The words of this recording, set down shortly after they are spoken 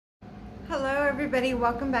everybody,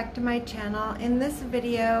 welcome back to my channel. In this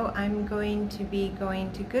video I'm going to be going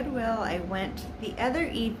to Goodwill. I went the other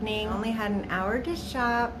evening, only had an hour to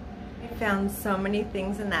shop. I found so many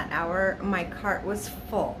things in that hour, my cart was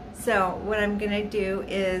full. So what I'm gonna do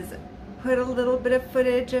is put a little bit of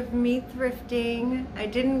footage of me thrifting. I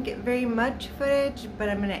didn't get very much footage, but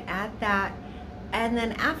I'm gonna add that. And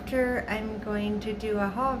then after, I'm going to do a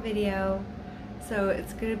haul video. So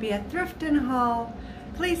it's gonna be a thrift and haul.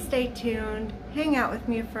 Please stay tuned, hang out with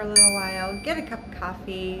me for a little while, get a cup of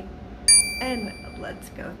coffee, and let's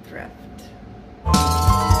go thrift.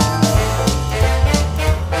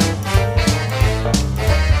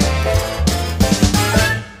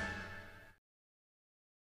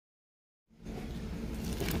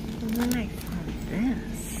 And then I saw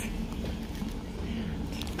this.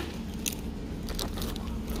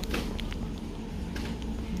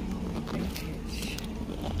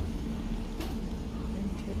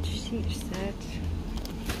 Vintage sheet set.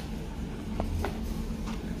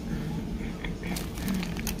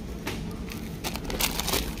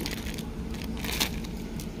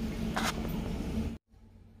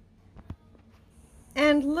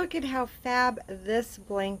 And look at how fab this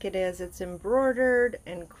blanket is. It's embroidered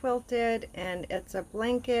and quilted, and it's a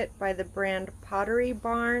blanket by the brand Pottery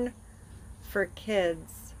Barn for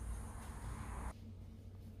kids.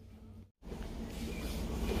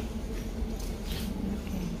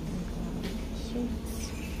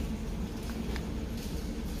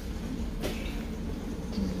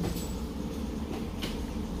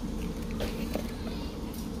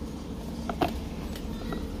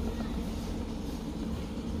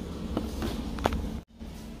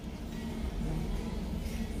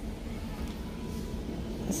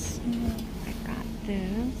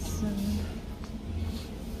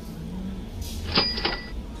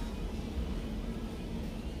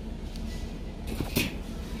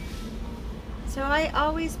 So I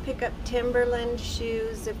always pick up Timberland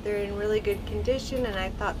shoes if they're in really good condition, and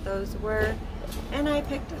I thought those were. And I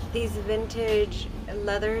picked up these vintage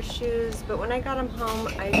leather shoes, but when I got them home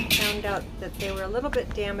I found out that they were a little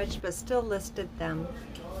bit damaged, but still listed them.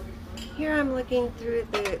 Here I'm looking through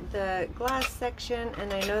the glass section,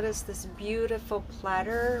 and I noticed this beautiful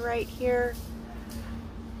platter right here.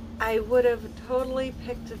 I would have totally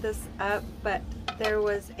picked this up, but there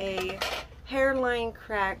was a hairline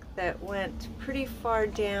crack that went pretty far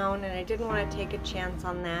down, and I didn't want to take a chance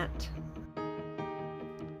on that.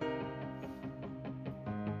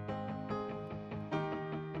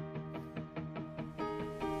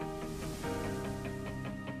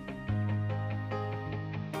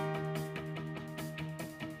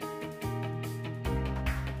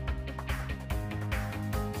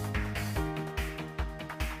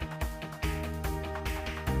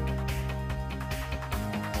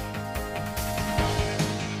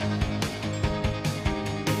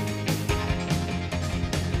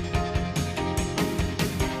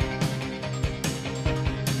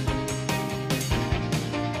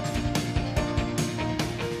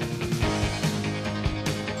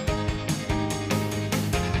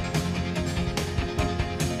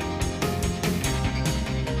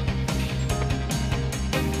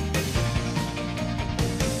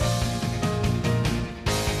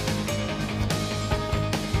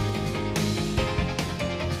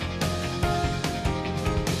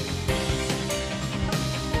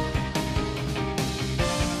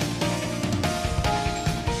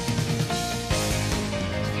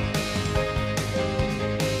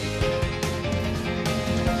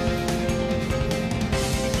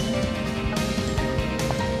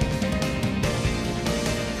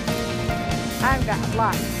 I've got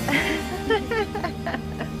lots.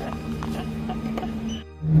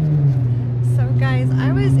 So guys,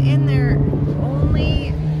 I was in there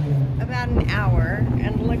only about an hour,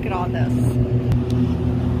 and look at all this.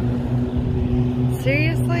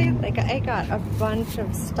 Seriously, like I got a bunch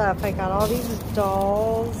of stuff. I got all these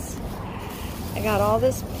dolls. I got all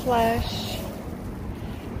this plush.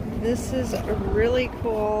 This is really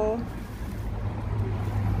cool.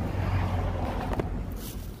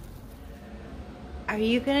 Are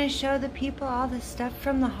you gonna show the people all the stuff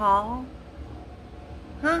from the haul?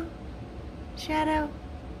 Huh? Shadow?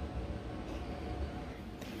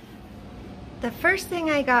 The first thing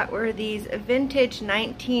I got were these vintage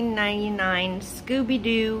 1999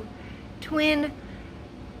 Scooby-Doo twin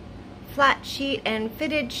flat sheet and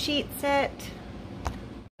fitted sheet set.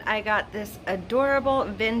 I got this adorable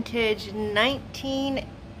vintage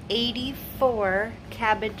 1984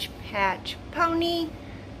 Cabbage Patch pony.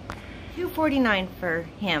 $2.49 for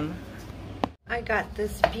him. I got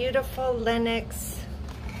this beautiful Lenox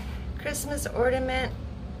Christmas ornament,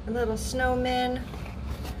 a little snowman.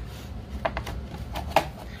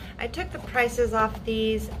 I took the prices off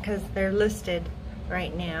these because they're listed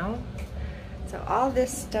right now. So all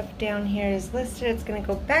this stuff down here is listed. It's gonna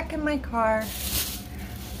go back in my car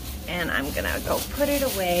and I'm gonna go put it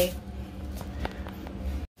away.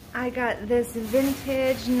 I got this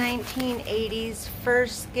vintage 1980s fur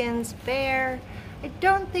skins bear. I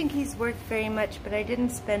don't think he's worth very much, but I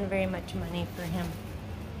didn't spend very much money for him.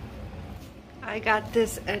 I got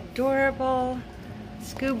this adorable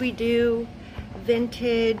Scooby-Doo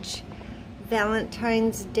vintage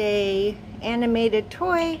Valentine's Day animated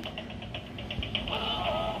toy.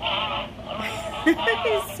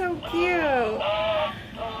 He's so cute.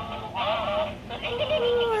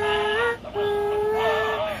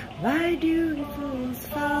 Why do fools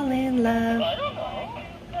fall in love?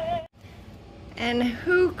 And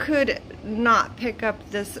who could not pick up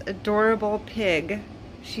this adorable pig?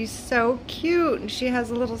 She's so cute. She has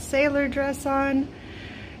a little sailor dress on.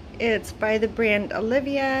 It's by the brand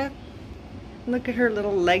Olivia. Look at her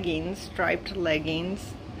little leggings, striped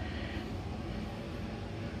leggings.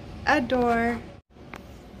 Adore.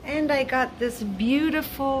 And I got this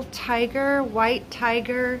beautiful tiger, white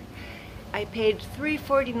tiger. I paid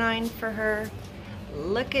 $3.49 for her.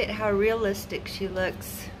 Look at how realistic she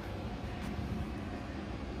looks.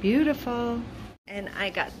 Beautiful. And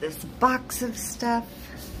I got this box of stuff.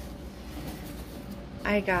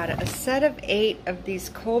 I got a set of 8 of these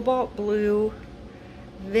cobalt blue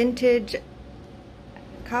vintage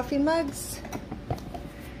coffee mugs.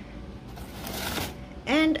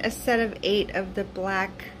 And a set of 8 of the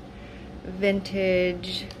black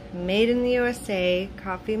vintage made in the USA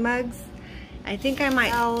coffee mugs. I think I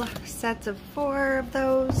might sell sets of 4 of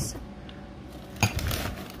those.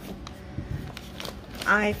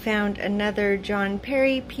 I found another John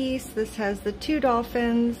Perry piece. This has the 2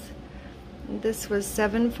 dolphins. This was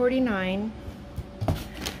 $7.49.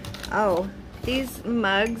 Oh, these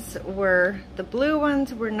mugs were, the blue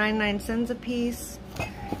ones were 99 cents a piece,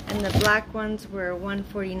 and the black ones were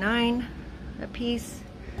 $1.49 a piece.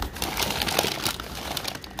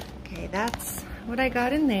 Okay, that's what I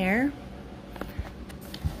got in there.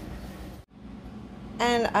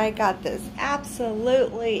 And I got this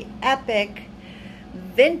absolutely epic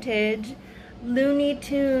vintage Looney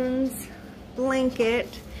Tunes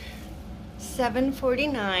blanket,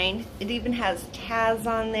 $7.49. It even has Taz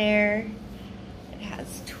on there. It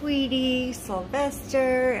has Tweety,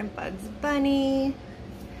 Sylvester, and Bugs Bunny,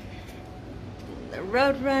 the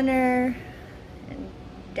Roadrunner, and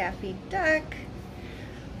Daffy Duck.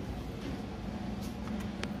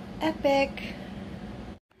 Epic.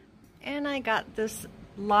 And I got this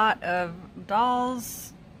lot of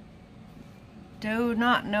dolls. Do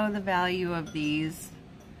not know the value of these,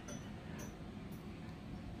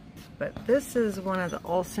 but this is one of the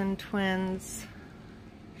Olsen twins.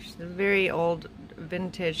 She's a very old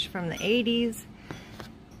vintage from the 80s,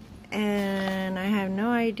 and I have no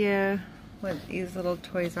idea what these little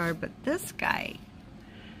toys are, but this guy's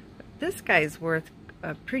worth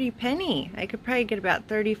a pretty penny. I could probably get about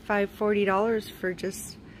 $35, $40 for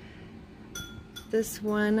just this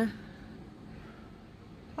one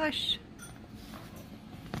plush.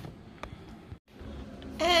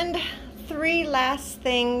 And 3 last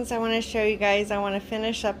things I want to show you guys. I want to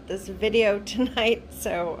finish up this video tonight,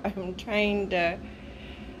 so I'm trying to,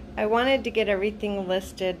 I wanted to get everything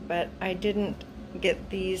listed, but I didn't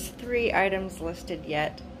get these 3 items listed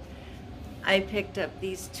yet. I picked up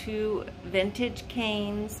these 2 vintage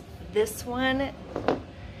canes. This one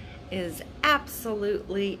is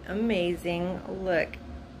absolutely amazing. Look,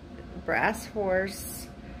 brass horse,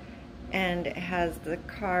 and it has the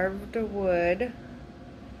carved wood.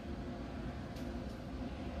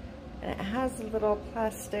 And it has a little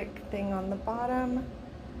plastic thing on the bottom,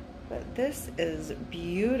 but this is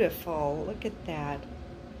beautiful. Look at that.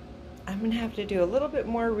 I'm gonna have to do a little bit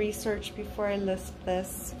more research before I list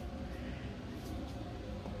this.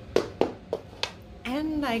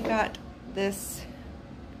 And I got this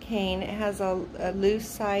cane. It has a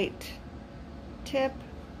lucite tip,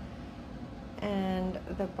 and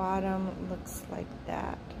the bottom looks like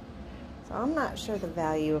that. So I'm not sure the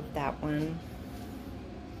value of that one.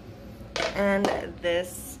 And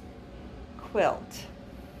this quilt.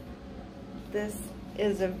 This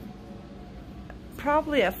is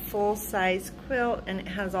probably a full-size quilt, and it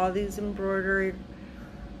has all these embroidered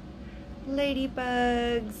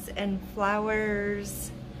ladybugs and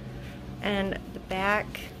flowers, and the back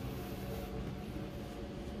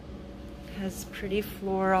has pretty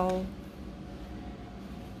floral.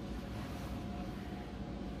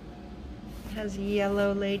 It has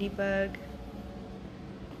yellow ladybug.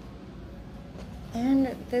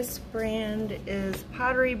 And this brand is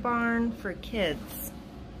Pottery Barn for kids.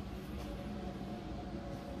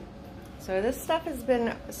 So this stuff has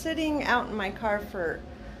been sitting out in my car for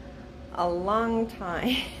a long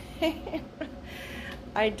time.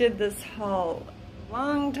 I did this haul a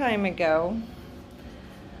long time ago.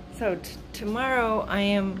 So tomorrow I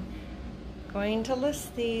am going to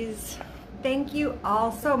list these. Thank you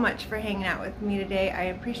all so much for hanging out with me today. I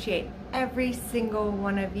appreciate every single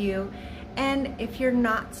one of you. And if you're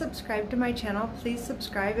not subscribed to my channel, please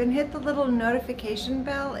subscribe and hit the little notification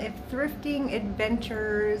bell if thrifting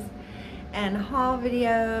adventures and haul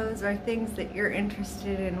videos are things that you're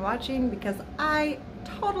interested in watching, because I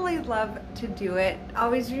totally love to do it.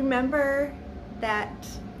 Always remember that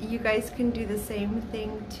you guys can do the same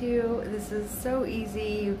thing too. This is so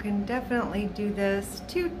easy. You can definitely do this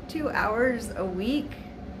 2 hours a week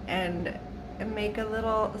and make a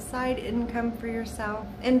little side income for yourself.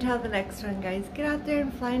 Until the next one, guys, get out there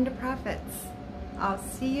and fly into profits. I'll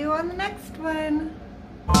see you on the next one.